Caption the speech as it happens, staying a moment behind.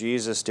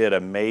Jesus did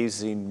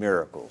amazing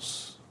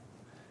miracles.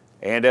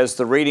 And as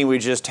the reading we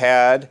just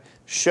had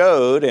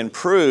showed and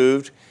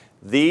proved,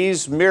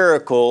 these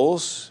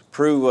miracles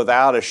prove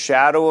without a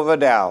shadow of a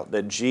doubt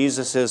that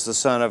Jesus is the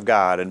Son of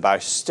God. And by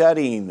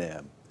studying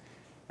them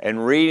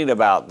and reading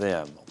about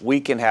them,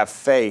 we can have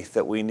faith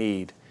that we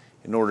need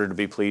in order to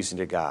be pleasing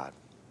to God.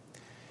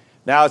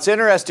 Now, it's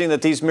interesting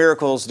that these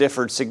miracles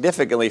differed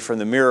significantly from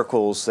the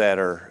miracles that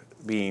are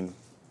being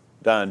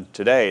done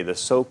today, the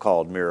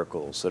so-called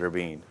miracles that are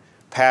being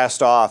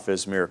passed off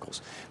as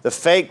miracles. The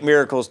fake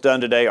miracles done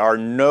today are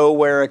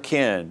nowhere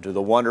akin to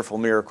the wonderful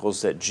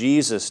miracles that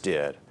Jesus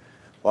did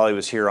while he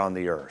was here on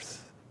the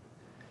earth.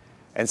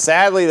 And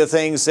sadly, the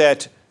things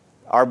that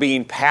are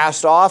being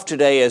passed off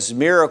today as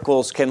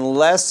miracles can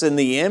lessen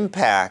the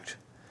impact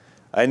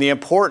and the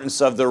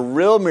importance of the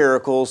real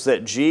miracles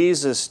that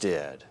Jesus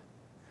did.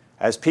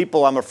 As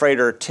people, I'm afraid,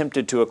 are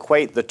tempted to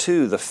equate the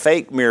two, the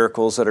fake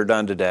miracles that are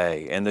done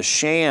today and the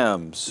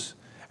shams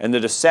and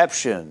the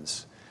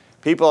deceptions.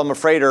 People, I'm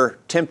afraid, are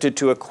tempted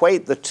to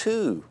equate the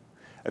two,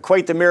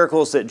 equate the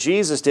miracles that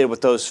Jesus did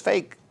with those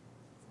fake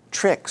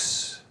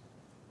tricks.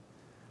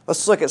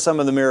 Let's look at some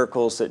of the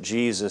miracles that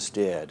Jesus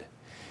did.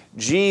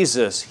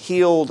 Jesus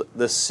healed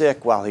the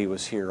sick while he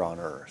was here on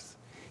earth.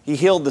 He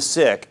healed the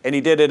sick, and he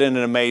did it in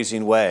an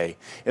amazing way.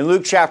 In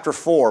Luke chapter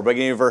 4,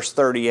 beginning in verse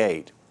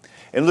 38.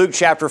 In Luke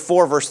chapter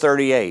 4, verse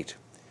 38,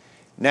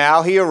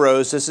 now he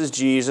arose, this is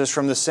Jesus,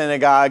 from the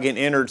synagogue and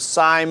entered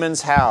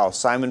Simon's house,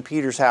 Simon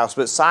Peter's house.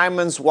 But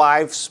Simon's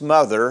wife's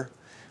mother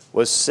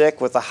was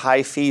sick with a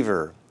high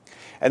fever.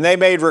 And they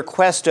made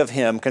request of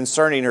him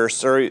concerning her.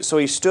 So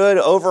he stood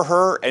over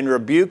her and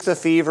rebuked the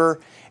fever,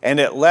 and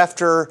it left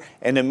her,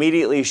 and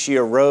immediately she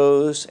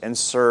arose and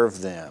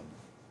served them.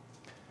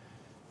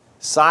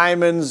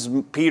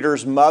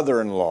 Peter's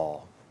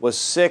mother-in-law was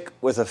sick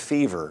with a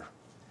fever.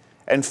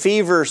 And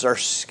fevers are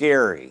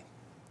scary.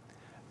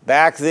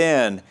 Back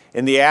then,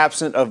 in the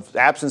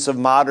absence of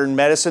modern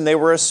medicine, they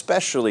were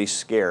especially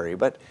scary,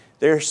 but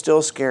they're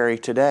still scary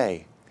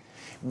today.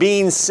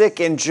 Being sick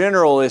in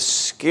general is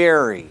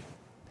scary,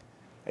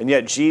 and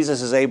yet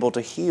Jesus is able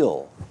to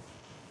heal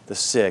the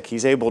sick.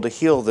 He's able to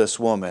heal this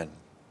woman.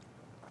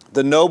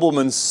 The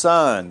nobleman's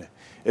son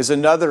is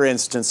another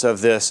instance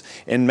of this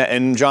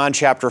in John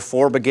chapter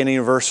 4, beginning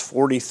in verse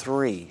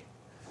 43.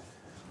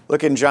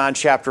 Look in John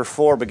chapter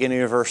 4, beginning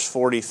in verse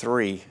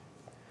 43.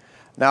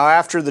 Now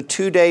after the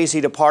 2 days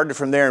he departed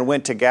from there and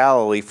went to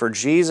Galilee, for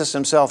Jesus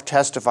himself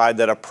testified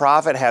that a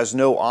prophet has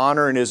no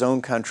honor in his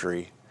own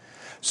country.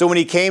 So when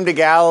he came to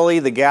Galilee,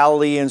 the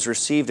Galileans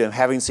received him,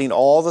 having seen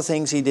all the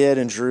things he did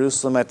in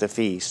Jerusalem at the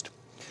feast.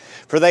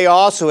 For they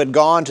also had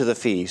gone to the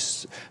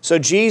feast. So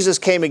Jesus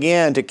came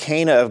again to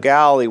Cana of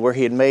Galilee, where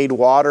he had made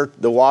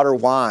the water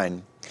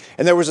wine.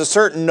 And there was a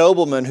certain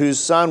nobleman whose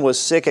son was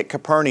sick at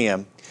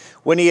Capernaum.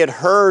 When he had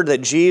heard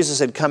that Jesus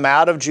had come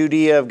out of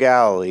Judea of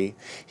Galilee,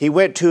 he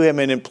went to him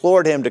and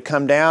implored him to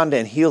come down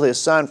and heal his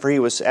son, for he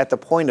was at the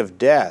point of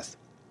death.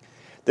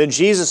 Then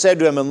Jesus said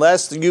to him,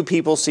 unless you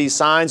people see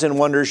signs and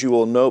wonders, you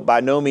will by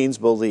no means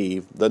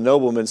believe. The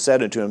nobleman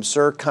said unto him,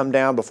 Sir, come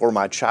down before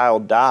my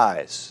child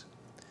dies.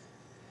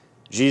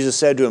 Jesus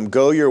said to him,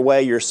 Go your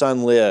way, your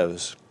son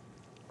lives.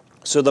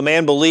 So the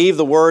man believed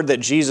the word that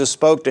Jesus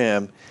spoke to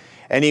him,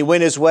 and he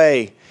went his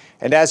way.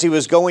 And as he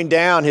was going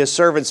down, his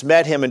servants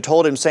met him and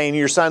told him, saying,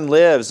 Your son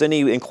lives. Then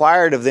he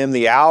inquired of them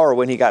the hour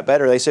when he got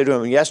better. They said to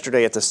him,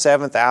 Yesterday at the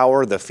 7th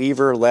hour, the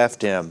fever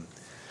left him.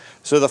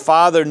 So the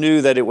father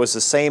knew that it was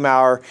the same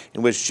hour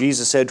in which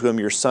Jesus said to him,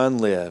 Your son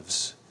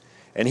lives.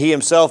 And he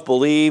himself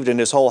believed, and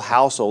his whole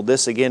household.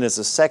 This again is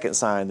the second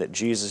sign that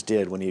Jesus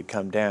did when he had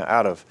come down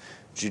out of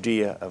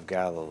Judea of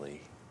Galilee.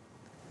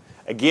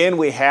 Again,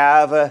 we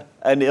have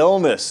an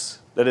illness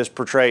that is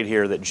portrayed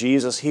here that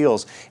Jesus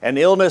heals. An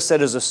illness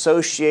that is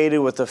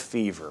associated with a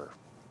fever.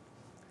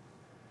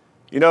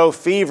 You know,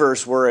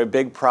 fevers were a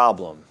big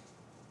problem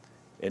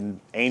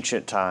in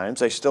ancient times.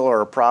 They still are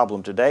a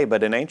problem today,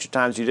 but in ancient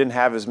times you didn't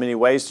have as many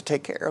ways to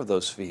take care of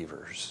those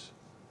fevers.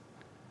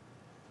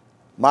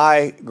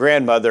 My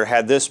grandmother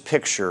had this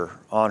picture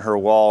on her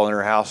wall in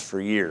her house for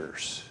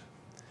years.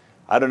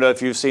 I don't know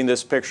if you've seen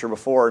this picture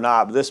before or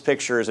not, but this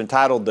picture is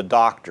entitled The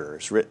Doctor.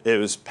 It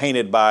was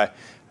painted by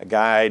a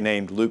guy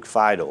named Luke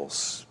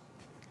Fidels.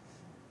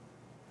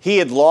 He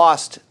had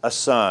lost a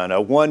son,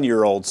 a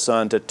 1-year-old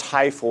son, to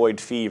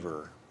typhoid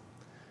fever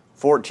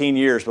 14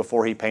 years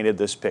before he painted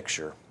this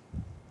picture.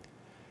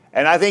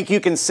 And I think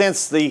you can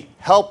sense the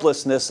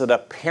helplessness that a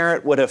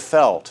parent would have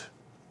felt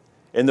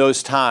in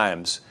those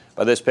times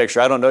by this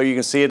picture. I don't know, you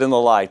can see it in the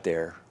light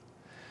there.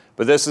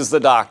 But this is the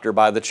doctor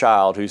by the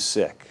child who's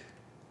sick.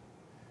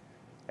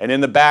 And in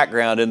the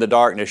background, in the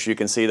darkness, you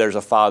can see there's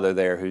a father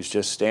there who's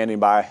just standing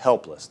by,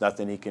 helpless,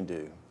 nothing he can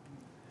do.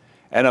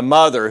 And a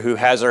mother who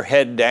has her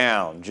head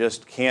down,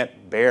 just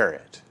can't bear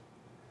it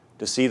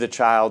to see the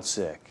child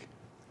sick.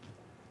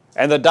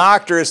 And the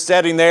doctor is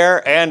sitting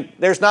there, and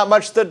there's not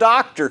much the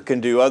doctor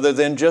can do other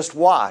than just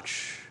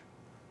watch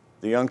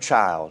the young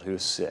child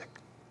who's sick.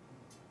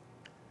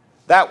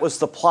 That was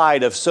the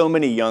plight of so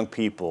many young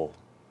people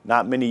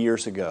not many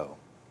years ago.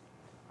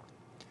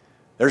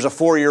 There's a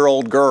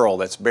 4-year-old girl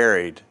that's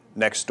buried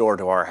next door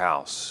to our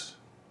house,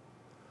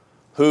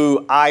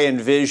 who I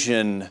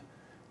envision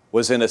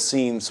was in a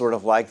scene sort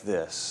of like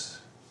this,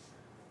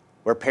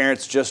 where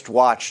parents just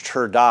watched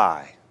her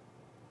die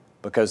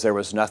because there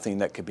was nothing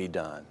that could be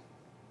done.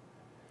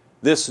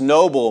 This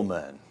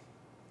nobleman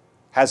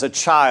has a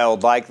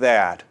child like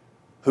that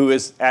who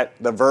is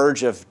at the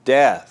verge of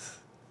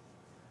death,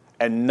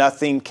 and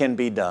nothing can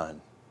be done.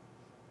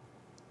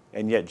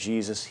 And yet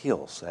Jesus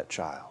heals that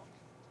child.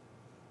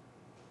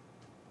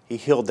 He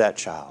healed that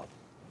child.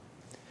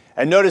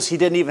 And notice he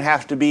didn't even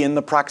have to be in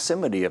the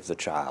proximity of the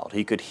child.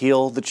 He could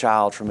heal the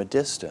child from a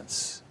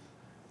distance.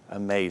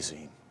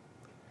 Amazing.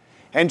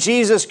 And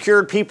Jesus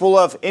cured people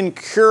of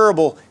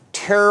incurable,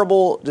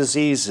 terrible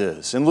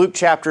diseases. In Luke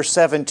chapter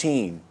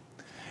 17,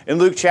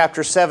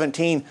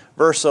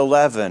 verse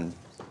 11.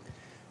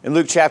 In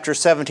Luke chapter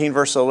 17,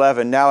 verse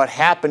 11, now it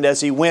happened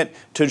as he went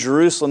to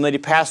Jerusalem that he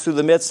passed through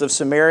the midst of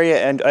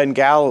Samaria and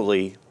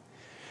Galilee.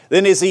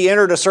 Then as he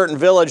entered a certain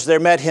village, there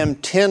met him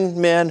 10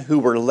 men who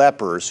were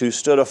lepers, who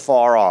stood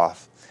afar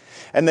off.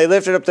 And they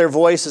lifted up their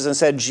voices and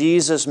said,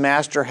 Jesus,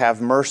 Master,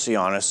 have mercy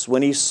on us.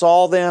 When he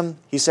saw them,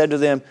 he said to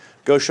them,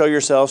 go show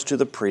yourselves to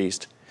the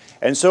priest.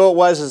 And so it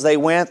was as they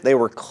went, they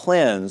were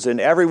cleansed. And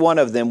every one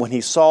of them, when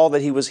he saw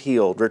that he was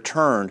healed,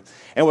 returned,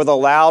 and with a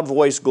loud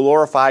voice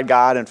glorified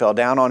God and fell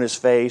down on his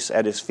face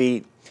at his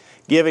feet,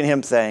 giving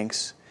him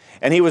thanks.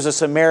 And he was a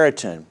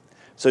Samaritan.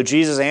 So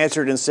Jesus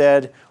answered and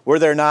said, were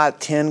there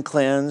not 10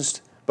 cleansed?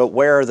 But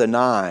where are the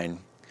 9?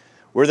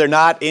 Were there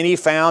not any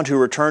found who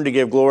returned to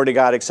give glory to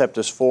God except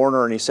this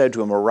foreigner? And he said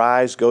to him,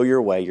 arise, go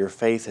your way, your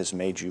faith has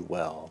made you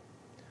well.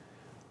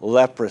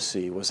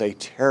 Leprosy was a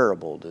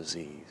terrible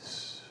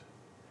disease.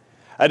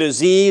 A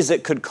disease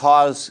that could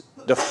cause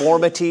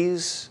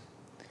deformities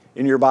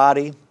in your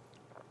body.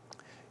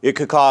 It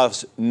could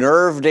cause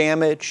nerve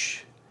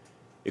damage.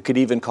 It could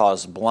even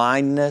cause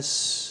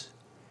blindness.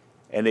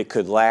 And it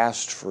could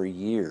last for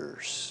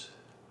years.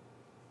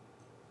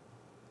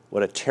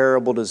 What a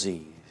terrible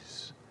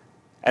disease.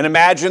 And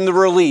imagine the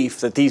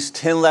relief that these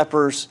 10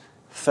 lepers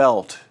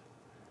felt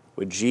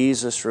when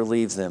Jesus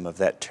relieved them of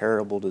that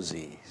terrible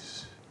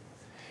disease.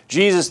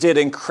 Jesus did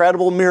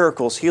incredible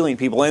miracles healing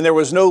people, and there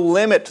was no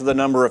limit to the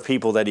number of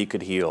people that he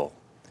could heal.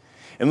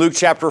 In Luke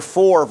chapter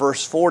 4,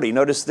 verse 40,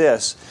 notice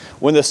this.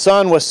 When the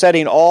sun was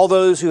setting, all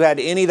those who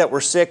had any that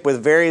were sick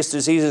with various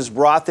diseases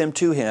brought them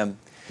to him,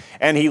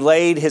 and he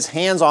laid his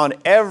hands on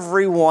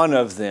every one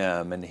of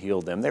them and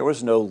healed them. There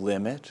was no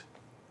limit.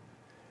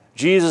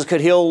 Jesus could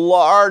heal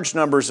large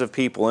numbers of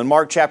people. In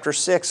Mark chapter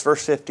 6,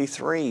 verse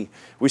 53,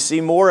 we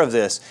see more of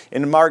this.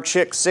 In Mark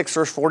 6,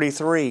 verse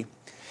 43,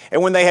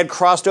 and when they had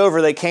crossed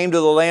over, they came to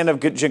the land of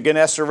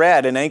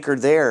Gennesaret and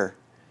anchored there.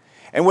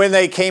 And when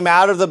they came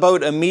out of the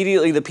boat,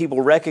 immediately the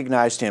people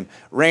recognized him,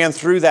 ran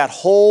through that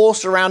whole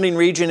surrounding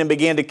region, and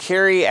began to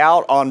carry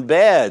out on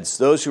beds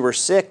those who were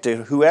sick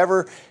to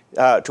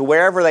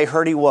wherever they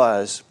heard he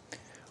was.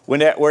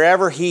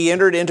 Wherever he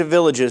entered into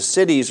villages,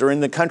 cities, or in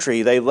the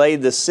country, they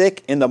laid the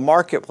sick in the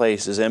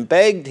marketplaces and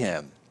begged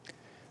him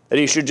that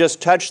he should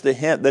just touch the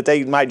hem, that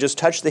they might just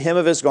touch the hem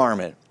of his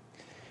garment.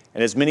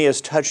 And as many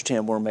as touched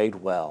him were made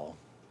well.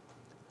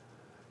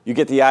 You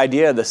get the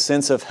idea, the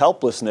sense of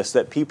helplessness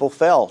that people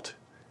felt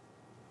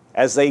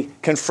as they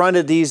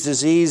confronted these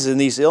diseases and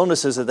these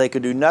illnesses that they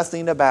could do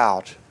nothing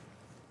about.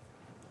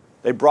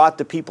 They brought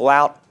the people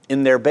out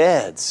in their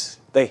beds.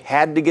 They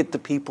had to get the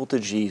people to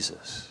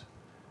Jesus.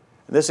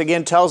 And this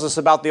again tells us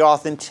about the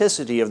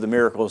authenticity of the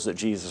miracles that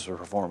Jesus was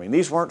performing.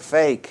 These weren't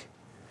fake.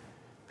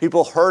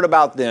 People heard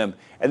about them,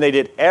 and they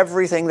did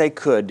everything they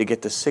could to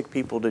get the sick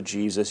people to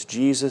Jesus.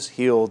 Jesus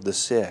healed the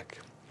sick.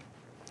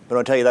 But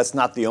I'll tell you, that's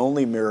not the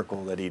only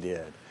miracle that he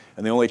did,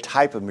 and the only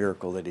type of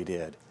miracle that he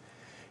did.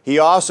 He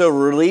also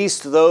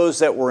released those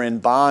that were in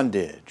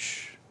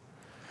bondage.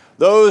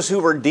 Those who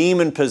were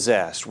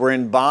demon-possessed were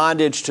in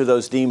bondage to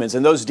those demons,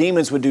 and those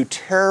demons would do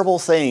terrible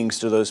things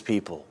to those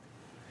people.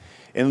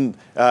 In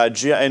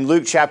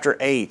Luke chapter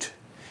 8,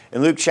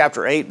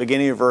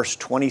 beginning of verse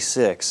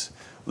 26,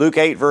 Luke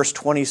 8, verse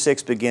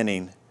 26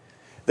 beginning.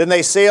 Then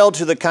they sailed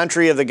to the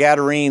country of the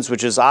Gadarenes,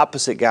 which is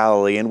opposite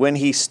Galilee. And when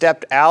he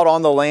stepped out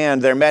on the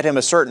land, there met him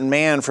a certain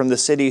man from the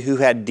city who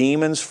had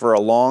demons for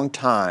a long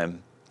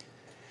time.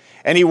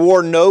 And he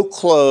wore no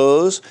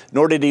clothes,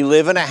 nor did he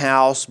live in a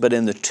house, but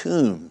in the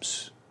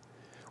tombs.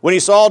 When he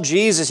saw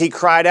Jesus, he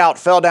cried out,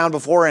 fell down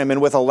before him,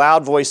 and with a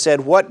loud voice said,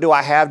 "What do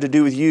I have to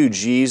do with you,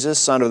 Jesus,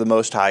 Son of the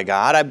Most High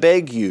God? I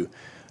beg you,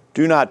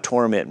 do not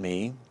torment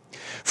me."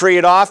 For he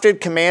had often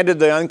commanded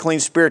the unclean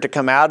spirit to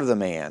come out of the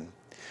man.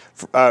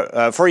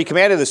 For he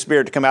commanded the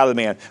spirit to come out of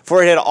the man.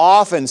 For it had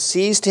often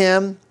seized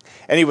him,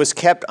 and he was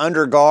kept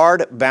under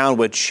guard, bound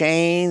with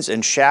chains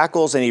and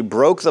shackles, and he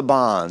broke the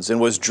bonds and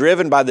was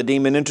driven by the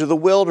demon into the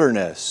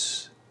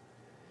wilderness.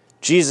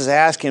 Jesus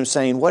asked him,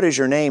 saying, "What is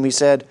your name?" He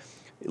said,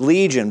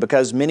 "Legion,"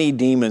 because many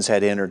demons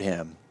had entered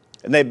him.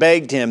 And they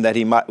begged him that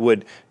he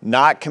would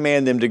not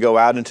command them to go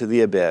out into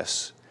the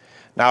abyss.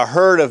 Now a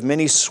herd of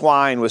many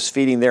swine was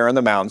feeding there on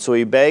the mountain, so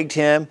he begged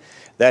him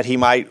that he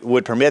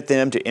would permit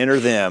them to enter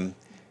them.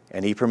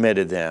 and he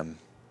permitted them.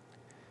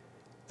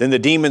 Then the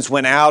demons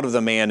went out of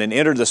the man and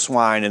entered the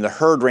swine, and the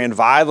herd ran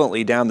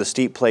violently down the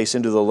steep place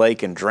into the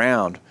lake and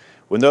drowned.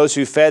 When those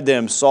who fed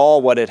them saw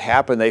what had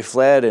happened, they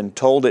fled and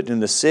told it in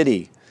the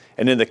city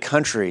and in the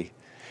country.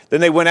 Then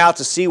they went out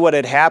to see what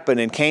had happened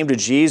and came to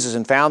Jesus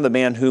and found the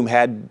man whom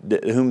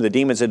the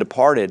demons had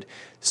departed,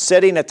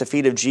 sitting at the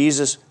feet of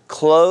Jesus,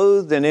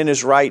 clothed and in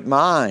his right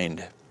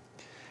mind.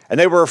 And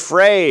they were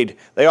afraid.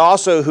 They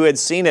also, who had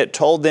seen it,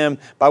 told them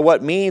by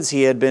what means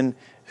he who had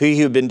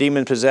been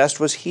demon-possessed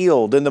was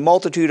healed. And the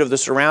multitude of the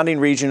surrounding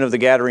region of the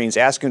Gadarenes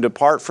asked him to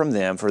depart from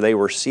them, for they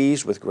were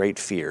seized with great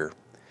fear.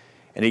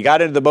 And he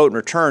got into the boat and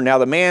returned. Now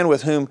the man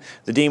with whom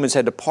the demons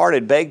had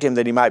departed begged him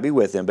that he might be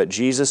with them. But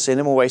Jesus sent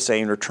him away,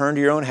 saying, Return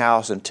to your own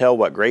house and tell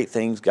what great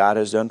things God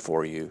has done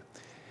for you.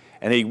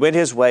 And he went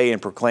his way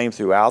and proclaimed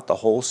throughout the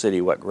whole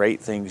city what great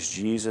things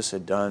Jesus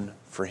had done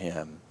for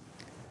him.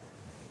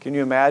 Can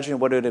you imagine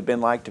what it would have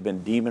been like to have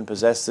been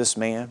demon-possessed, this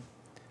man?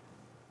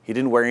 He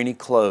didn't wear any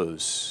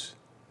clothes.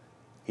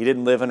 He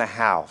didn't live in a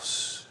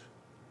house.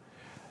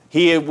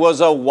 He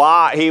was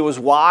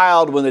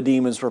wild when the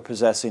demons were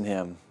possessing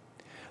him.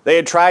 They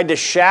had tried to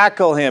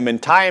shackle him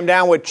and tie him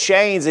down with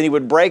chains, and he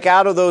would break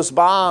out of those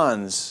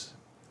bonds.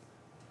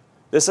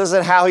 This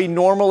isn't how he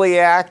normally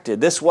acted.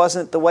 This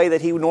wasn't the way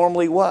that he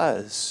normally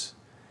was.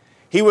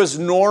 He was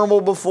normal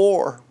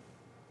before.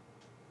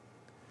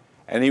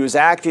 And he was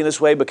acting this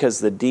way because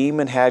the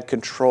demon had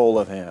control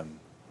of him.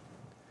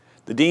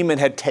 The demon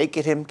had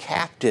taken him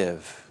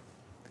captive.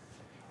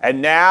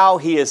 And now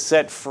he is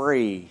set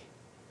free.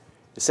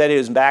 It said he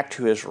was back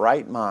to his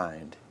right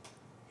mind.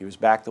 He was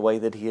back the way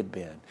that he had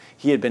been.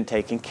 He had been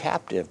taken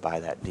captive by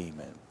that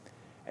demon.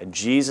 And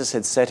Jesus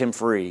had set him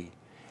free.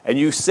 And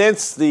you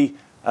sense the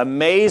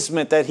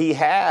amazement that he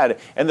had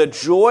and the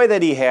joy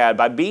that he had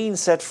by being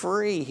set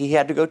free. He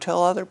had to go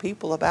tell other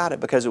people about it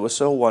because it was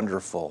so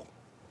wonderful.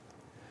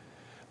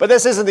 But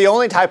this isn't the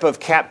only type of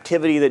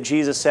captivity that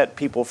Jesus set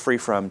people free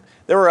from.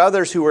 There were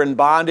others who were in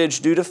bondage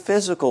due to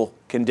physical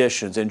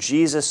conditions, and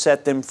Jesus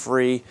set them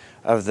free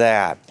of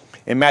that.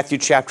 In Matthew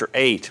chapter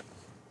 8,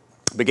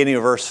 beginning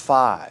of verse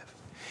 5.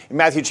 In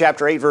Matthew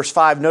chapter 8, verse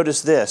 5,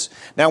 notice this.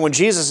 Now when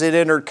Jesus had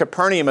entered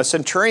Capernaum, a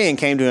centurion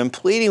came to him,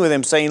 pleading with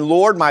him, saying,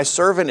 Lord, my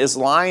servant is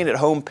lying at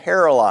home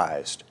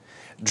paralyzed,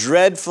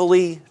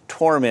 dreadfully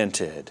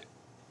tormented.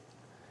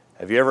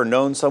 Have you ever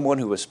known someone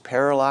who was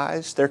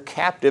paralyzed? They're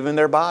captive in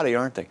their body,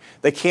 aren't they?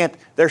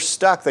 They're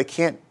stuck. They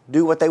can't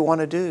do what they want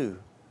to do.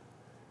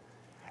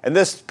 And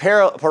this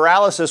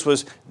paralysis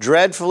was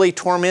dreadfully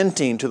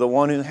tormenting to the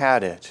one who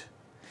had it.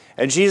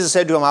 And Jesus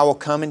said to him, I will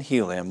come and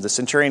heal him. The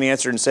centurion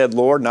answered and said,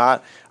 Lord,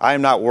 I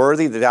am not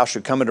worthy that thou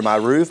should come under my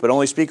roof, but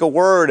only speak a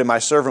word, and my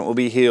servant will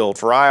be healed.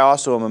 For I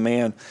also am a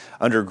man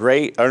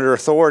under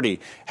authority,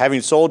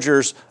 having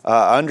soldiers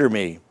under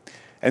me.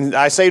 And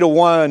I say to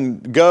one,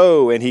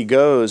 go, and he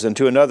goes, and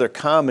to another,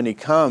 come, and he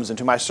comes, and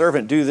to my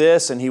servant, do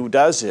this, and he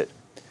does it.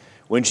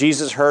 When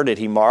Jesus heard it,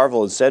 he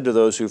marveled and said to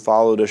those who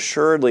followed,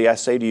 Assuredly, I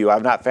say to you, I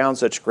have not found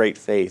such great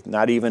faith,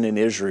 not even in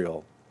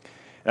Israel.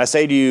 And I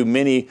say to you,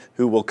 many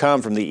who will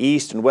come from the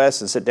east and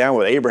west and sit down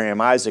with Abraham,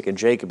 Isaac, and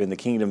Jacob in the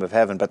kingdom of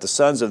heaven. But the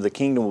sons of the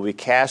kingdom will be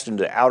cast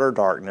into outer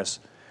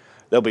darkness.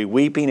 There'll be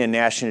weeping and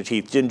gnashing of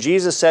teeth. Then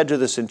Jesus said to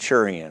the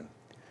centurion,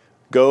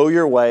 Go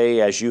your way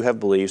as you have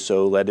believed,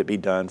 so let it be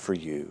done for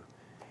you.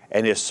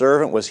 And his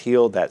servant was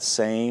healed that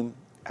same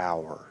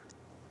hour.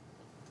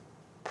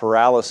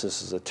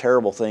 Paralysis is a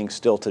terrible thing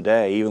still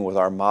today, even with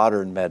our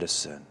modern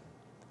medicine.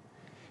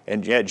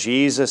 And yet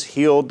Jesus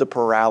healed the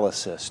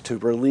paralysis to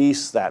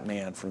release that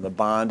man from the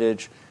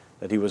bondage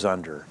that he was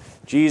under.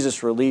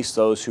 Jesus released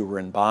those who were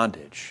in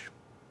bondage.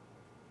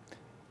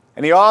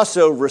 And he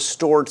also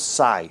restored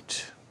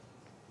sight.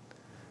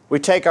 We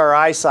take our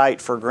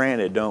eyesight for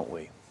granted, don't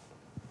we?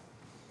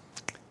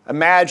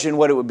 Imagine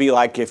what it would be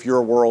like if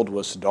your world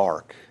was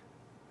dark,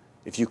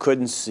 if you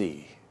couldn't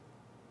see.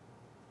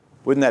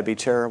 Wouldn't that be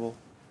terrible?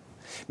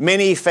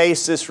 Many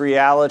face this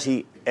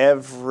reality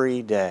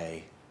every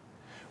day,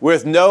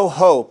 with no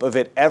hope of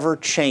it ever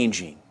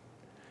changing.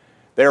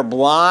 They're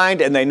blind,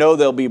 and they know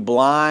they'll be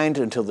blind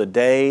until the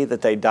day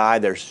that they die.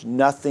 There's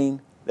nothing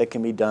that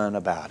can be done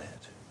about it.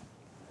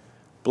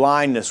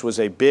 Blindness was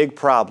a big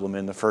problem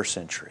in the first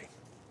century.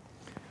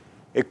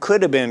 It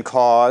could have been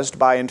caused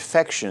by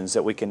infections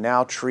that we can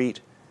now treat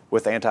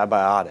with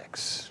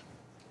antibiotics.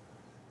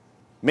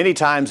 Many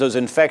times those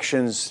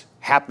infections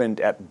happened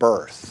at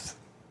birth.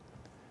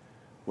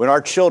 When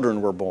our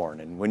children were born,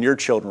 and when your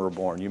children were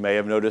born, you may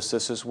have noticed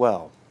this as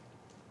well.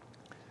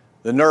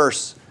 The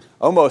nurse,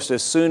 almost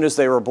as soon as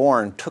they were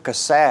born, took a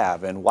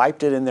salve and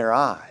wiped it in their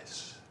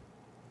eyes.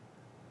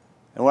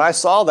 And when I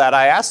saw that,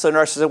 I asked the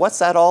nurse, I said, what's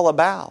that all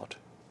about?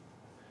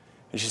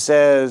 And she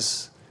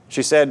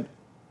said,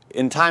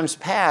 in times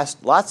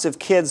past, lots of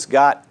kids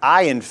got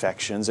eye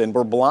infections and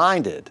were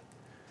blinded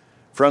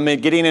from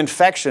getting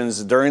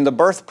infections during the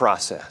birth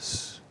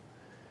process.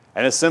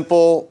 And a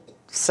simple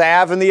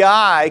salve in the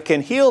eye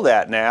can heal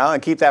that now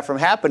and keep that from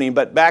happening.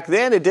 But back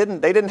then, they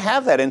didn't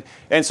have that.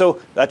 And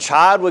so a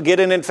child would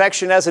get an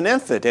infection as an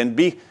infant and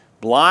be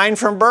blind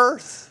from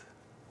birth.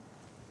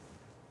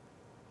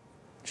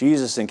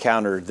 Jesus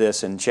encountered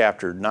this in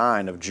chapter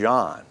 9 of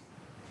John.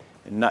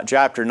 In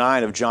chapter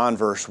 9 of John,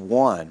 verse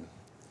 1.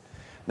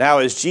 Now,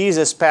 as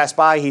Jesus passed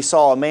by, he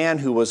saw a man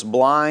who was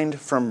blind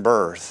from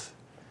birth.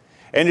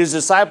 And his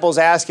disciples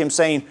asked him,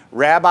 saying,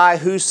 Rabbi,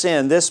 who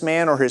sinned, this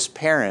man or his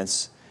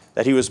parents,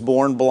 that he was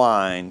born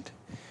blind?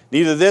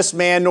 Neither this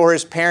man nor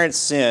his parents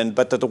sinned,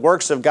 but that the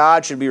works of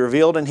God should be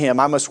revealed in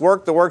him. I must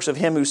work the works of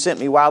him who sent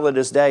me while it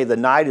is day. The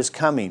night is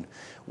coming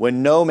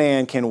when no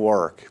man can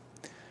work.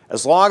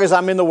 As long as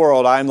I'm in the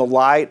world, I am the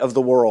light of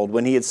the world.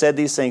 When he had said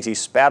these things, he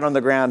spat on the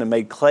ground and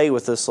made clay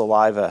with the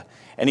saliva.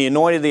 And he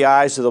anointed the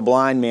eyes of the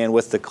blind man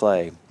with the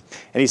clay.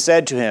 And he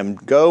said to him,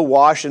 Go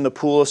wash in the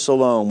pool of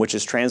Siloam, which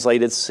is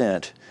translated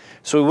sent.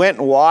 So he went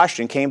and washed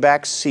and came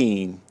back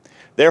seeing.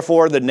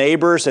 Therefore the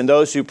neighbors and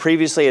those who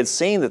previously had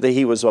seen that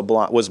he was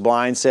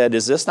blind said,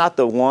 Is this not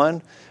the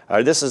one?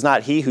 Or this is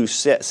not he who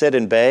sit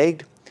and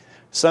begged?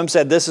 Some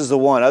said, This is the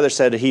one. Others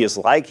said, He is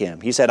like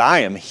him. He said, I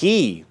am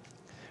he.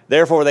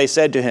 Therefore they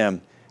said to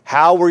him,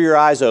 How were your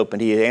eyes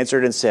opened? He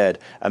answered and said,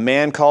 A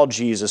man called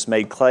Jesus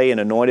made clay and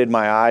anointed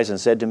my eyes and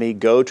said to me,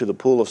 Go to the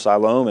pool of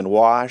Siloam and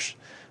wash.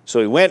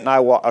 So I went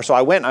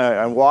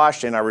and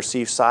washed and I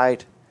received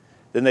sight.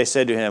 Then they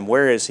said to him,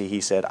 Where is he? He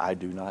said, I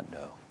do not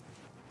know.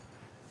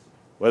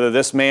 Whether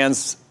this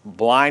man's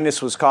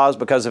blindness was caused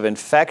because of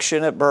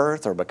infection at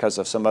birth or because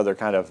of some other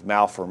kind of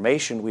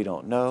malformation, we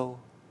don't know.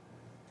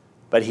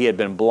 But he had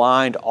been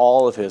blind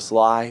all of his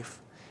life.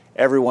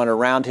 Everyone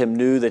around him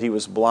knew that he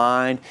was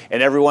blind,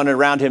 and everyone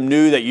around him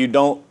knew that you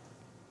don't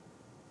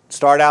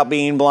start out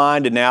being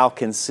blind and now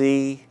can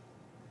see.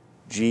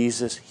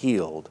 Jesus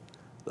healed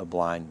the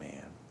blind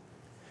man.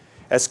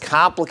 As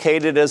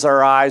complicated as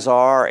our eyes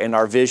are and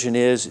our vision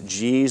is,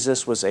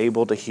 Jesus was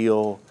able to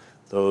heal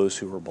those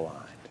who were blind.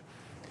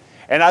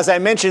 And as I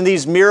mentioned,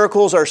 these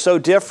miracles are so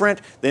different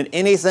than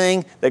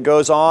anything that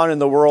goes on in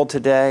the world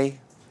today.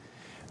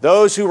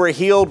 Those who were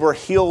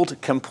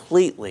healed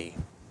completely.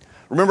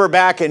 Remember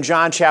back in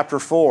Luke chapter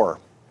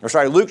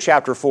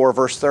 4,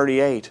 verse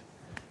 38.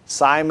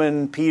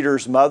 Simon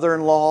Peter's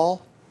mother-in-law,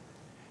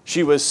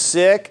 she was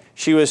sick.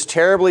 She was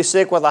terribly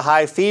sick with a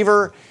high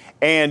fever,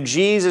 and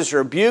Jesus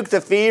rebuked the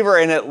fever,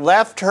 and it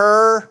left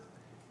her,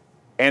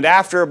 and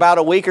after about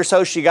a week or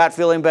so, she got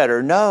feeling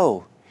better.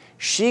 No,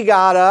 she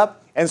got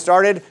up and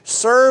started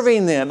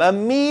serving them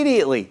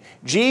immediately.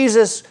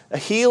 Jesus'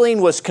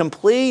 healing was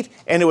complete,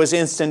 and it was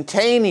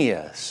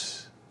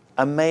instantaneous.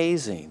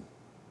 Amazing.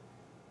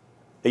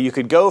 That you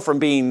could go from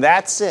being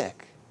that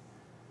sick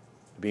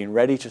to being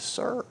ready to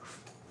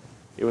serve.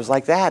 It was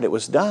like that. It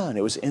was done.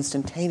 It was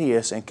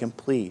instantaneous and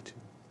complete.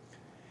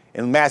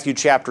 In Matthew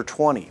chapter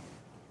 20,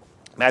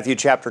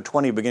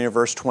 beginning of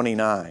verse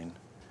 29.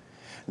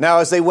 Now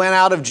as they went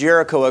out of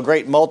Jericho, a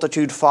great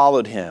multitude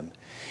followed him.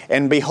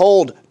 And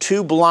behold,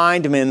 2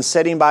 blind men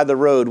sitting by the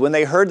road, when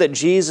they heard that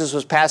Jesus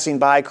was passing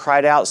by,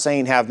 cried out,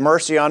 saying, Have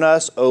mercy on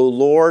us, O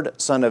Lord,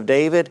 Son of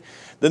David.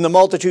 Then the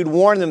multitude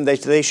warned them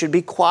that they should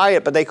be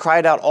quiet, but they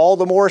cried out all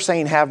the more,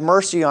 saying, Have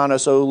mercy on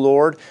us, O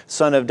Lord,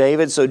 Son of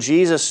David. So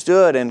Jesus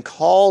stood and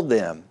called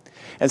them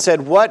and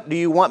said, What do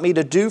you want me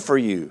to do for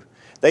you?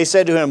 They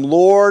said to him,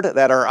 Lord,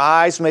 that our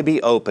eyes may be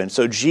opened.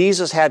 So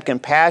Jesus had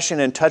compassion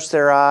and touched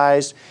their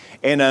eyes,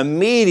 and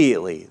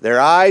immediately their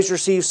eyes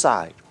received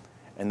sight,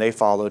 and they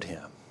followed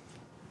him.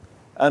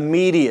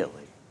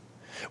 Immediately.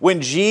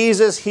 When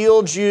Jesus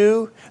healed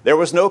you, there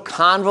was no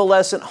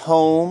convalescent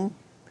home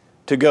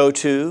to go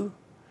to.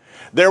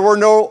 There were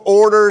no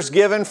orders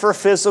given for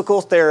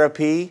physical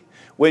therapy.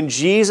 When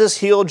Jesus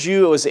healed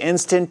you, it was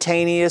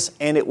instantaneous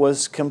and it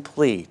was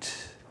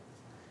complete.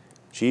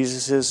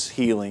 Jesus'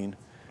 healing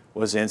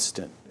was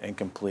instant and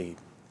complete.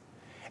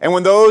 And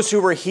when those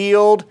who were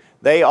healed,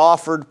 they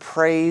offered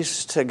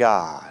praise to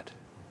God.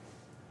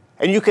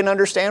 And you can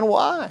understand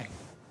why.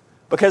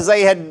 Because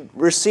they had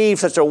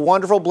received such a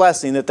wonderful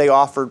blessing that they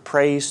offered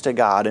praise to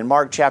God. In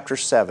Mark chapter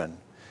 7,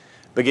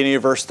 beginning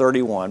of verse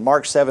 31.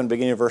 Mark 7,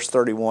 beginning of verse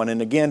 31.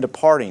 And again,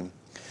 departing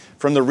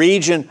from the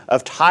region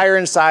of Tyre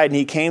and Sidon,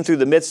 he came through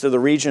the midst of the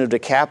region of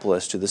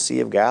Decapolis to the Sea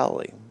of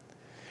Galilee.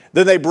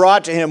 Then they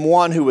brought to him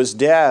one who was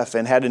deaf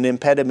and had an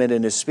impediment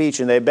in his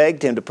speech, and they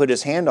begged him to put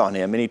his hand on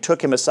him. And he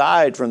took him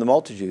aside from the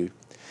multitude,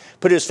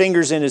 put his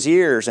fingers in his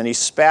ears, and he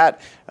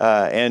spat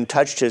and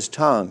touched his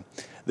tongue.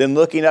 Then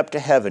looking up to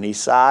heaven, he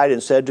sighed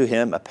and said to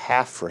him,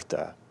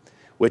 Epaphratha,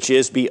 which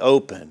is, be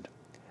opened.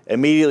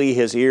 Immediately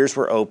his ears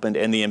were opened,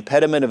 and the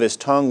impediment of his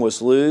tongue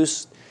was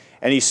loosed,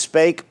 and he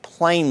spake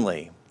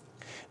plainly.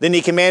 Then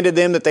he commanded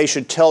them that they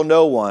should tell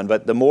no one,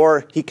 but the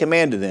more he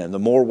commanded them, the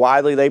more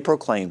widely they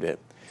proclaimed it.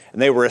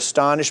 And they were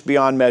astonished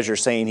beyond measure,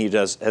 saying, He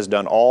has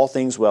done all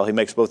things well. He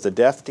makes both the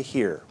deaf to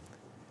hear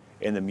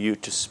and the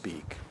mute to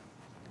speak.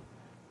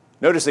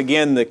 Notice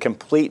again the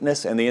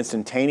completeness and the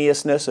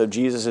instantaneousness of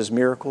Jesus'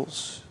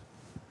 miracles.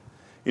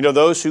 You know,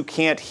 those who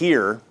can't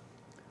hear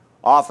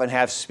often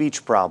have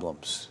speech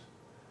problems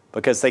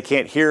because they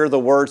can't hear the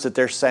words that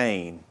they're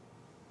saying.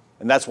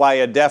 And that's why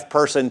a deaf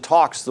person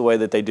talks the way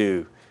that they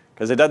do,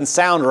 because it doesn't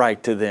sound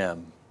right to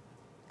them.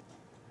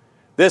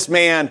 This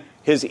man,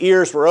 his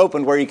ears were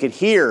opened where he could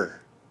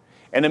hear.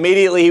 And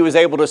immediately he was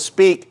able to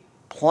speak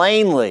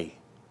plainly,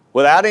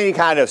 without any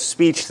kind of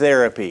speech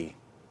therapy,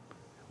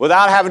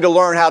 without having to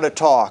learn how to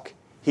talk.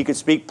 He could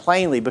speak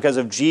plainly because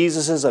of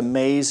Jesus'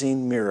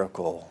 amazing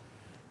miracle.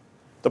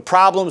 The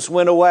problems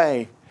went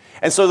away.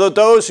 And so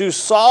those who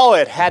saw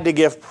it had to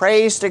give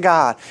praise to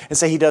God and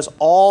say, He does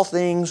all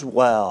things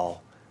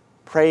well.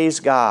 Praise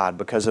God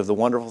because of the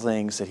wonderful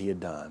things that He had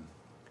done.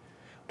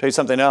 I'll tell you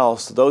something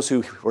else. Those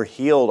who were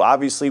healed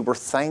obviously were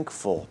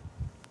thankful.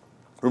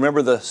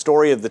 Remember the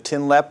story of the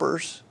 10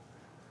 lepers?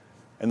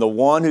 And the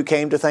one who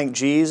came to thank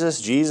Jesus,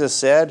 Jesus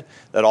said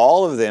that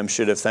all of them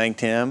should have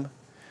thanked Him.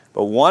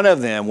 But one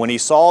of them, when he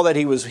saw that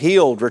he was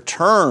healed,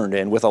 returned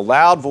and with a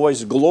loud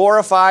voice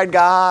glorified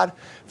God,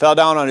 fell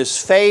down on his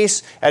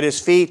face at His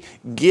feet,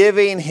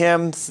 giving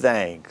Him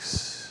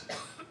thanks.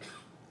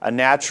 A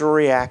natural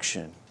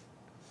reaction.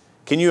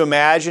 Can you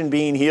imagine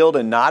being healed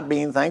and not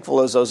being thankful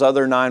as those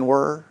other 9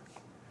 were?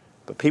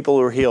 But people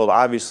who were healed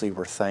obviously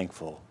were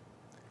thankful.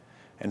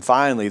 And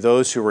finally,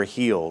 those who were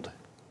healed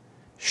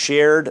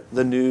shared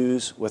the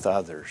news with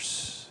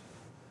others.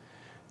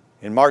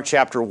 In Mark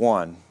chapter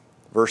 1,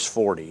 verse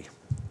 40,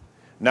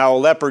 now a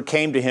leper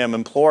came to Him,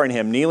 imploring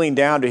Him, kneeling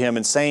down to Him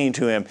and saying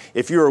to Him,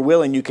 if you are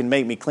willing, you can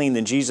make me clean.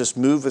 Then Jesus,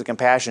 moved with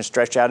compassion,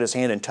 stretched out His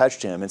hand and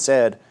touched him and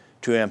said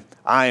to him,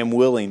 I am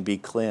willing, be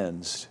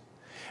cleansed.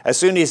 As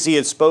soon as he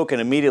had spoken,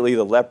 immediately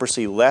the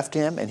leprosy left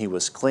him and he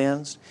was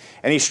cleansed.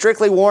 And he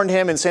strictly warned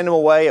him and sent him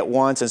away at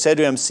once and said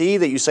to him, see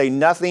that you say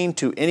nothing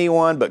to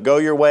anyone, but go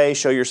your way,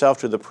 show yourself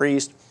to the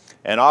priest,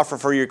 and offer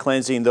for your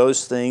cleansing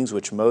those things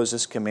which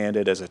Moses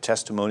commanded as a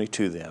testimony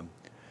to them.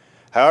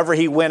 However,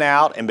 he went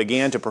out and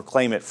began to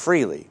proclaim it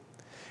freely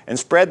and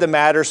spread the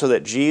matter so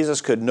that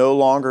Jesus could no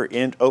longer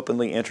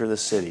openly enter the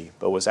city,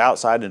 but was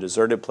outside in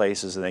deserted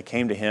places, and they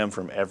came to him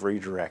from every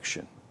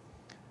direction.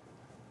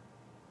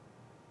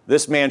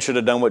 This man should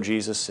have done what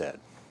Jesus said.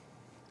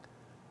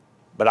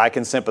 But I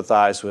can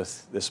sympathize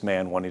with this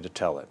man wanting to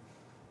tell it.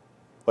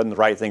 Wasn't the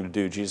right thing to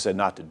do. Jesus said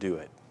not to do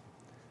it.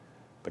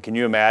 But can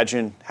you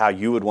imagine how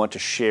you would want to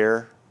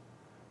share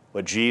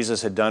what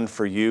Jesus had done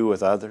for you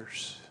with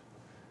others?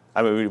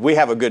 I mean, we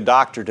have a good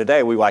doctor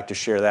today. We like to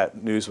share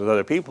that news with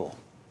other people.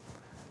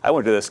 I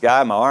went to this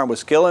guy. My arm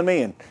was killing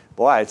me, and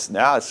boy,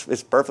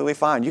 it's perfectly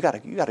fine. You got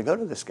to go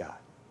to this guy.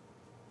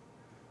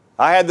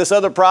 I had this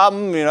other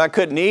problem. I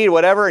couldn't eat,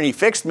 whatever, and he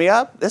fixed me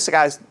up. This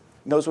guy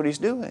knows what he's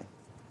doing.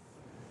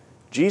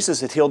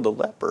 Jesus had healed the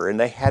leper, and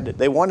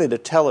they wanted to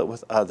tell it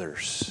with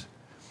others.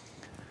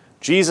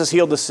 Jesus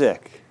healed the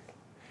sick.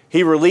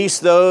 He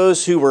released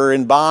those who were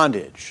in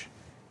bondage.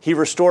 He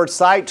restored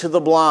sight to the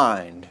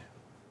blind.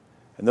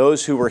 And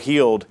those who were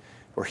healed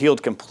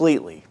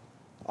completely,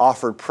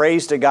 offered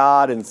praise to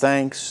God and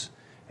thanks,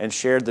 and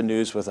shared the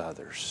news with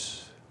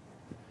others.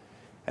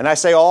 And I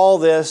say all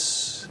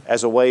this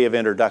as a way of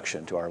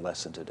introduction to our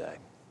lesson today.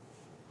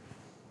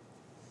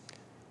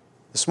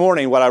 This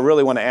morning, what I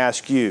really want to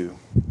ask you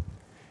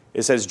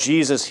is, has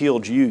Jesus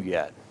healed you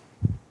yet?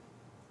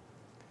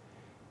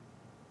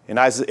 In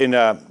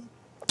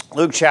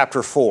Luke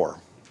chapter 4,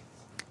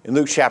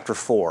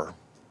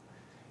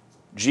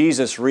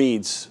 Jesus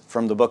reads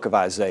from the book of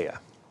Isaiah.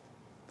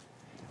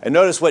 And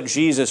notice what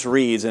Jesus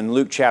reads in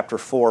Luke chapter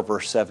 4,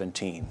 verse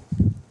 17.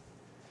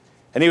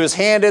 And he was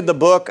handed the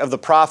book of the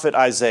prophet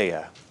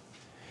Isaiah.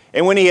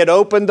 And when he had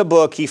opened the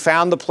book, he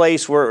found the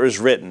place where it was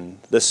written,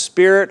 the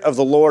Spirit of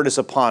the Lord is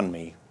upon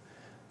me,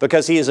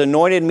 because he has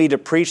anointed me to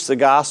preach the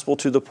gospel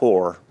to the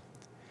poor.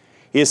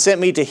 He has sent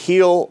me to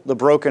heal the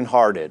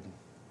brokenhearted,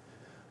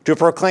 to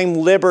proclaim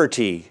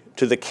liberty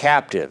to the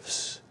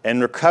captives, and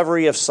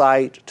recovery of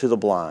sight to the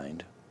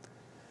blind,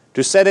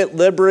 to set at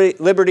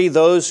liberty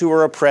those who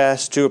are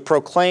oppressed, to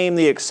proclaim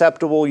the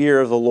acceptable year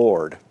of the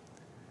Lord.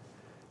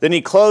 Then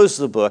he closed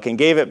the book and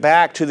gave it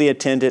back to the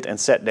attendant and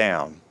sat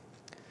down.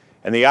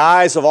 And the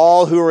eyes of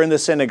all who were in the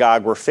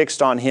synagogue were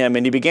fixed on him,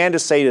 and he began to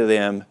say to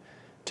them,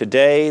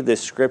 today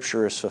this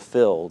scripture is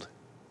fulfilled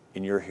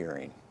in your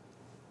hearing.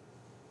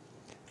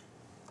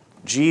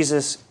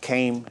 Jesus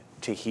came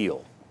to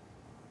heal.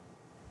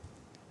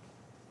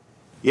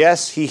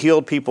 Yes, he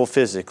healed people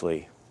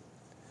physically,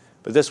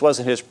 but this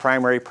wasn't his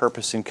primary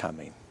purpose in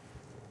coming.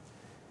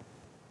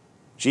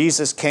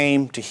 Jesus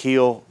came to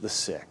heal the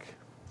sick.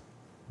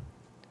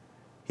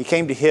 He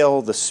came to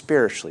heal the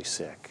spiritually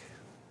sick.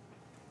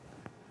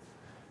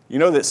 You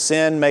know that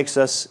sin makes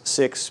us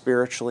sick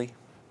spiritually,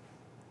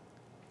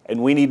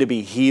 and we need to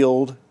be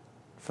healed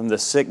from the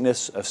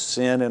sickness of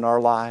sin in our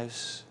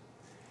lives.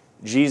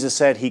 Jesus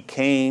said he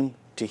came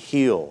to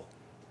heal.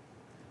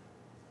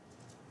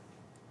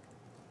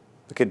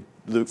 Look at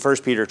 1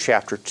 Peter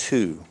chapter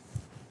 2,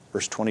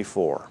 verse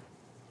 24.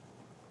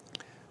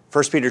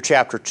 1 Peter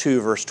chapter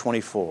 2, verse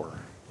 24.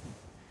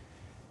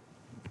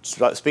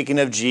 Speaking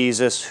of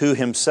Jesus, who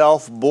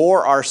himself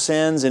bore our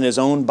sins in his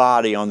own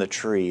body on the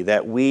tree,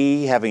 that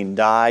we, having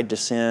died to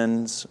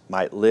sins,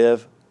 might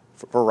live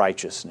for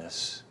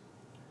righteousness,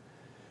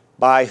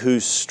 by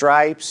whose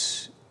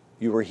stripes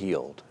you were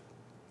healed.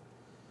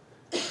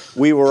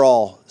 We were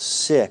all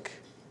sick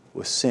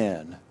with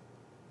sin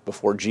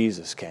before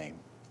Jesus came.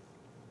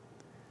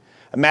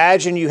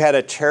 Imagine you had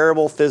a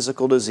terrible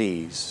physical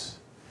disease,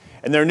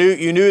 and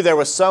you knew there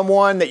was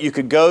someone that you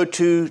could go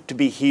to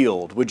be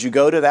healed. Would you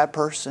go to that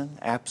person?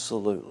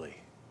 Absolutely.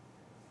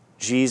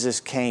 Jesus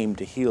came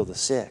to heal the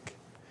sick.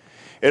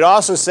 It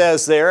also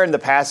says there in the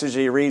passage that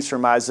he reads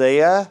from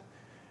Isaiah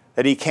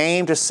that he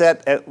came to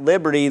set at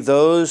liberty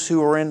those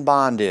who were in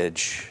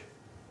bondage,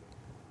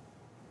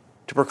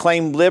 to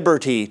proclaim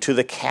liberty to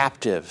the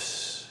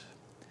captives.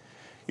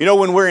 You know,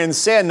 when we're in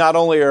sin, not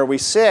only are we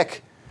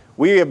sick,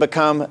 we have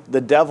become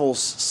the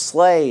devil's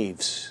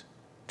slaves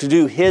to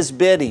do his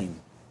bidding.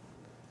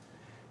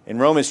 In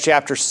Romans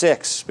chapter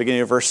 6,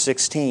 beginning of verse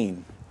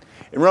 16.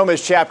 In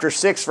Romans chapter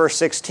 6, verse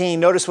 16,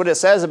 notice what it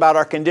says about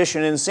our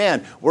condition in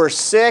sin. We're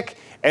sick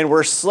and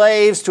we're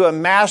slaves to a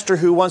master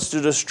who wants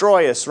to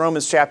destroy us.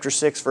 Romans chapter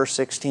 6, verse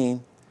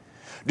 16.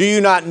 Do you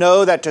not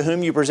know that to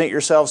whom you present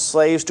yourselves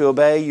slaves to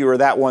obey, you are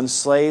that one's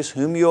slaves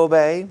whom you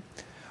obey?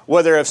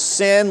 Whether of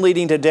sin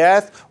leading to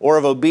death or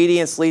of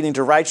obedience leading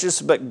to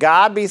righteousness. But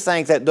God be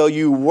thanked that though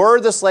you were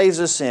the slaves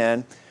of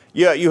sin,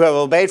 you have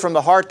obeyed from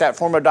the heart that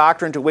form of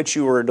doctrine to which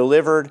you were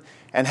delivered,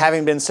 and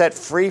having been set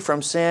free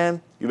from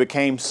sin, you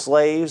became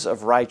slaves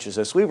of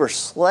righteousness. We were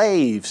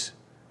slaves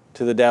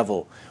to the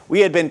devil. We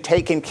had been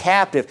taken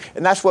captive.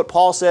 And that's what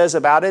Paul says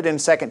about it in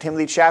 2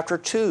 Timothy chapter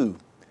 2.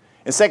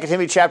 In 2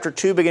 Timothy chapter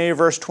 2, beginning of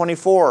verse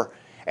 24,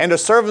 and a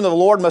servant of the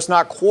Lord must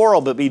not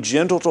quarrel, but be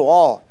gentle to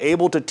all,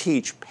 able to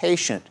teach,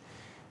 patient,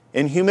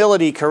 in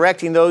humility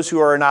correcting those who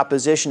are in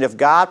opposition, if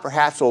God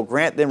perhaps will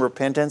grant them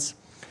repentance,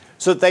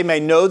 so that they may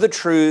know the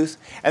truth,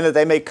 and that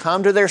they may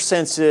come to their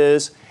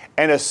senses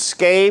and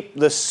escape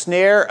the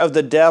snare of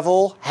the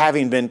devil,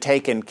 having been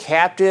taken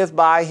captive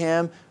by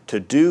him to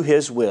do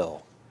his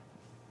will.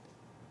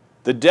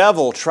 The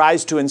devil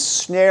tries to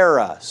ensnare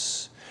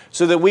us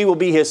so that we will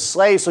be his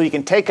slaves, so he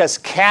can take us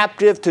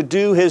captive to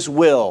do his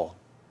will.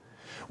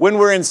 When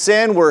we're in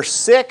sin, we're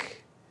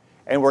sick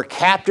and we're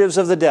captives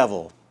of the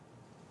devil.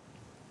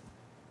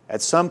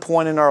 At some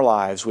point in our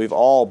lives, we've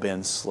all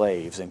been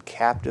slaves and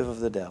captive of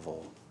the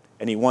devil,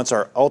 and he wants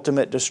our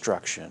ultimate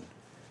destruction.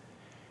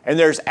 And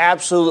there's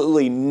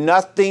absolutely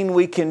nothing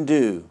we can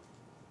do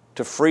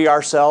to free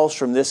ourselves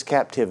from this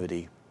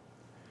captivity.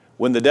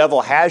 When the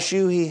devil has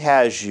you, he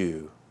has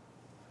you.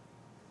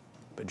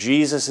 But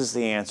Jesus is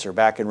the answer,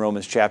 back in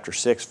Romans chapter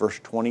 6, verse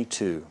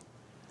 22.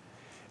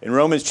 In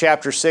Romans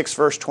chapter 6,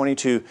 verse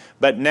 22,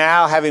 but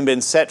now having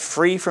been set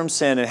free from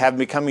sin and having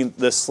become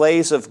the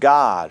slaves of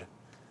God,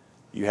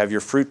 you have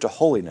your fruit to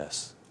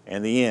holiness,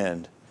 and the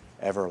end,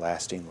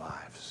 everlasting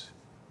lives.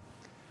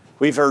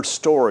 We've heard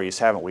stories,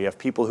 haven't we, of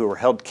people who were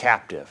held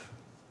captive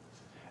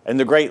and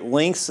the great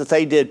lengths that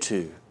they did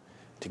to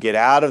get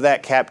out of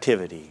that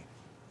captivity.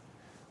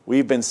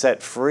 We've been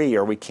set free,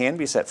 or we can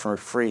be set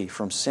free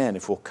from sin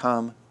if we'll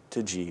come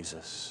to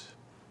Jesus.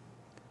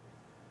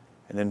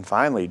 And then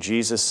finally,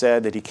 Jesus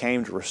said that he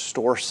came to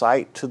restore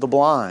sight to the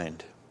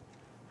blind.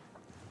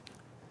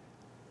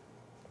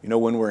 You know,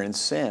 when we're in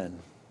sin,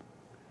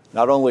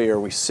 not only are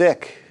we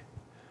sick,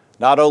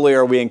 not only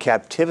are we in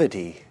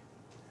captivity,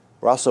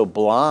 we're also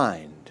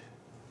blind.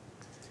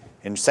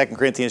 In 2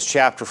 Corinthians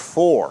chapter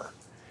 4,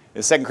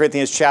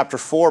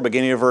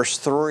 beginning of verse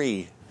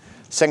 3,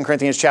 2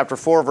 Corinthians chapter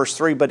 4, verse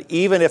 3, but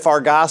even if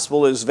our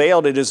gospel is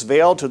veiled, it is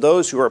veiled to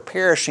those who are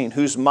perishing,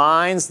 whose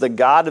minds the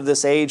God of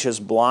this age has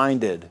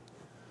blinded,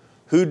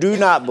 who do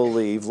not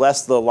believe,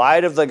 lest the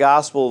light of the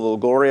gospel of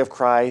the glory of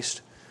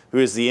Christ, who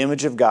is the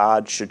image of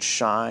God, should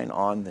shine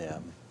on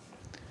them.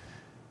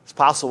 It's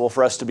possible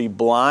for us to be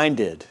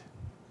blinded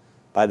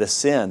by the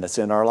sin that's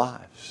in our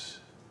lives.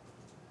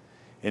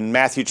 In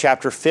Matthew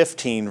chapter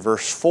 15,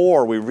 verse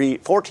 4,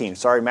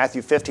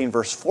 Matthew 15,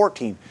 verse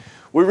 14,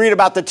 we read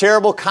about the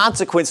terrible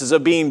consequences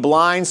of being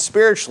blind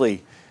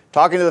spiritually.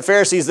 Talking to the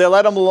Pharisees, they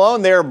let them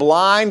alone. They are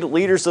blind,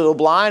 leaders of the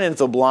blind, and if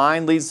the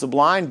blind leads the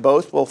blind,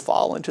 both will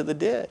fall into the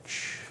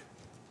ditch.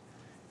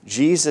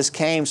 Jesus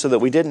came so that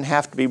we didn't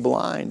have to be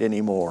blind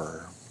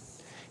anymore.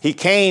 He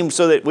came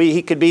so that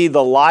he could be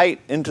the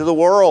light into the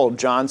world.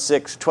 John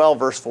 6:12,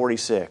 verse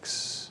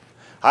 46.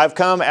 I've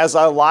come as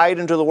a light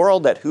into the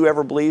world, that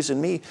whoever believes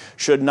in me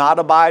should not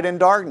abide in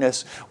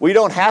darkness. We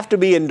don't have to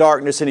be in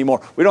darkness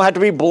anymore. We don't have to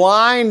be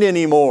blind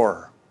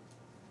anymore,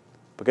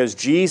 because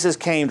Jesus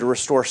came to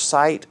restore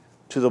sight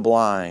to the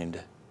blind.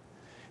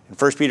 In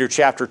 1 Peter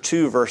chapter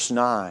 2, verse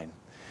 9,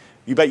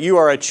 but you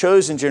are a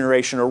chosen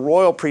generation, a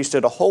royal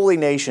priesthood, a holy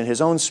nation,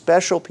 his own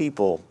special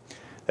people,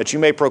 that you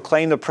may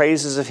proclaim the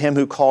praises of him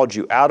who called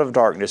you out of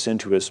darkness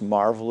into his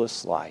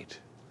marvelous light.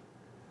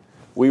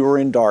 We were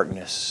in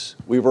darkness.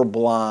 We were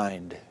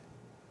blind.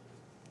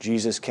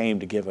 Jesus came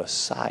to give us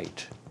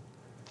sight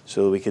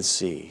so that we could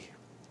see.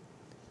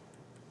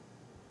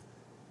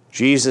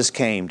 Jesus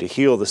came to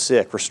heal the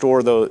sick,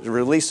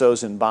 release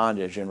those in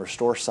bondage, and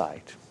restore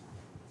sight.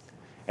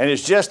 And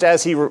it's just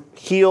as he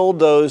healed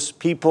those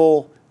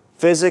people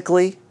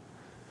physically,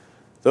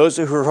 those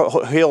who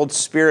were healed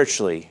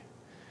spiritually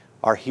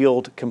are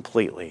healed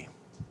completely.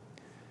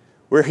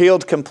 We're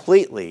healed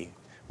completely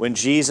when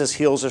Jesus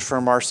heals us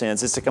from our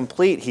sins. It's a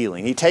complete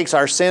healing. He takes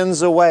our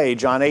sins away,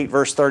 John 8,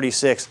 verse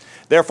 36.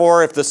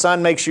 Therefore, if the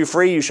Son makes you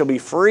free, you shall be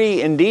free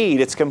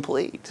indeed. It's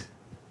complete.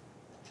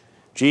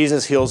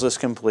 Jesus heals us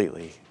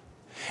completely.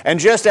 And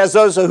just as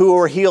those who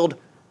were healed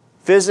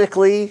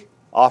physically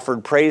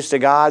offered praise to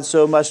God,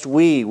 so must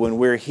we when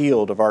we're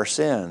healed of our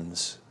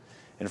sins.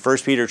 In 1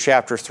 Peter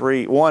chapter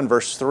 1,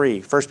 verse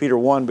 3, 1 Peter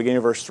 1, beginning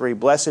of verse 3,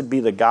 Blessed be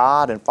the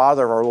God and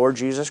Father of our Lord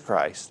Jesus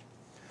Christ,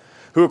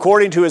 who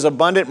according to His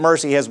abundant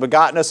mercy has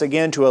begotten us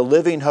again to a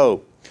living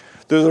hope,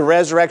 through the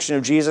resurrection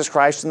of Jesus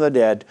Christ from the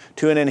dead,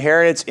 to an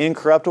inheritance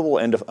incorruptible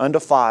and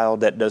undefiled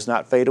that does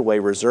not fade away,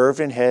 reserved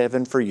in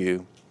heaven for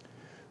you,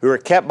 who are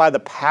kept by the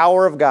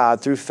power of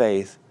God through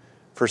faith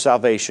for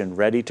salvation,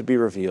 ready to be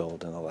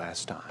revealed in the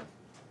last time.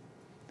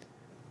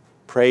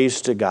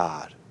 Praise to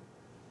God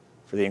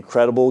for the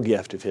incredible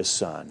gift of His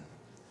Son.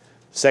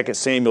 2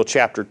 Samuel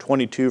chapter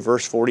 22,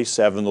 verse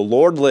 47, The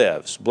Lord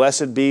lives.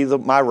 Blessed be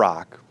my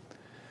rock.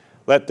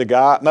 Let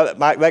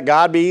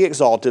God be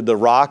exalted, the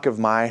rock of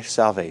my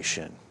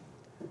salvation.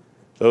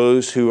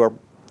 Those who are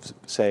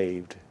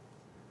saved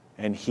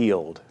and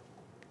healed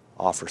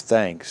offer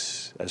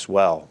thanks as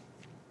well.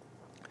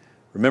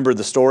 Remember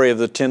the story of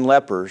the 10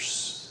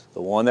 lepers,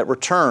 the one that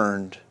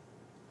returned,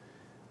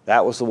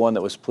 that was the one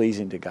that was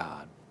pleasing to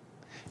God.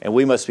 And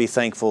we must be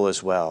thankful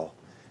as well.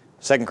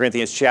 2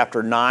 Corinthians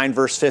chapter 9,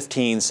 verse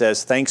 15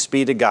 says, Thanks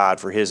be to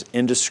God for His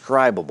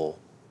indescribable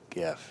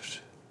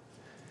gift.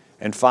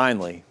 And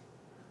finally,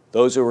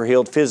 those who were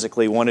healed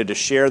physically wanted to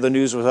share the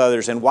news with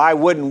others. And why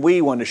wouldn't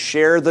we want to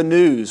share the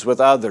news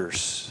with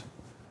others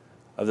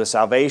of the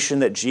salvation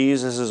that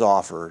Jesus has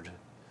offered?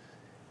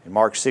 In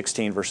Mark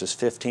 16, verses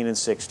 15 and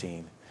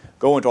 16,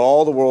 Go into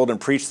all the world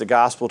and preach the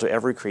gospel to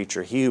every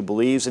creature. He who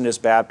believes and is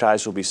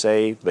baptized will be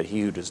saved, but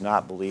he who does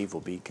not believe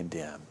will be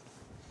condemned.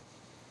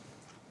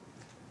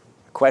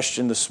 The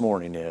question this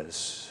morning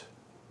is,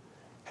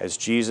 has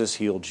Jesus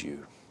healed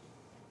you?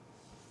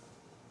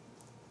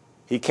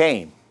 He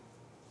came.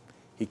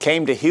 He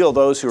came to heal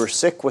those who are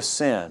sick with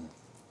sin,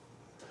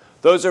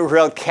 those who are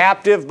held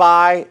captive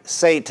by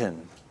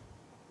Satan,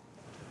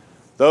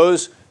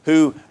 those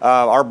who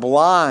are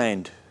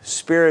blind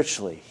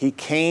spiritually. He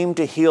came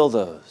to heal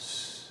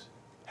those.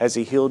 Has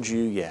He healed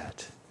you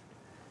yet?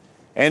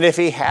 And if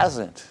He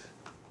hasn't,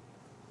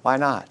 why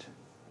not?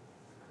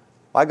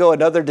 Why go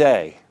another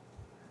day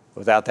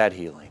without that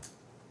healing?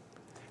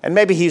 And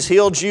maybe He's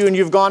healed you and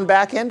you've gone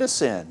back into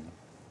sin.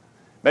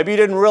 Maybe you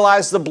didn't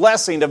realize the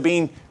blessing of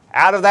being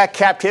out of that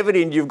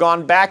captivity and you've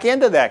gone back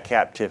into that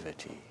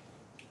captivity.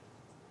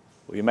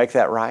 Will you make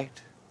that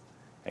right?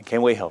 And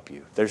can we help you?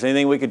 If there's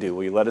anything we can do,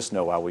 will you let us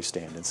know while we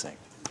stand and sing?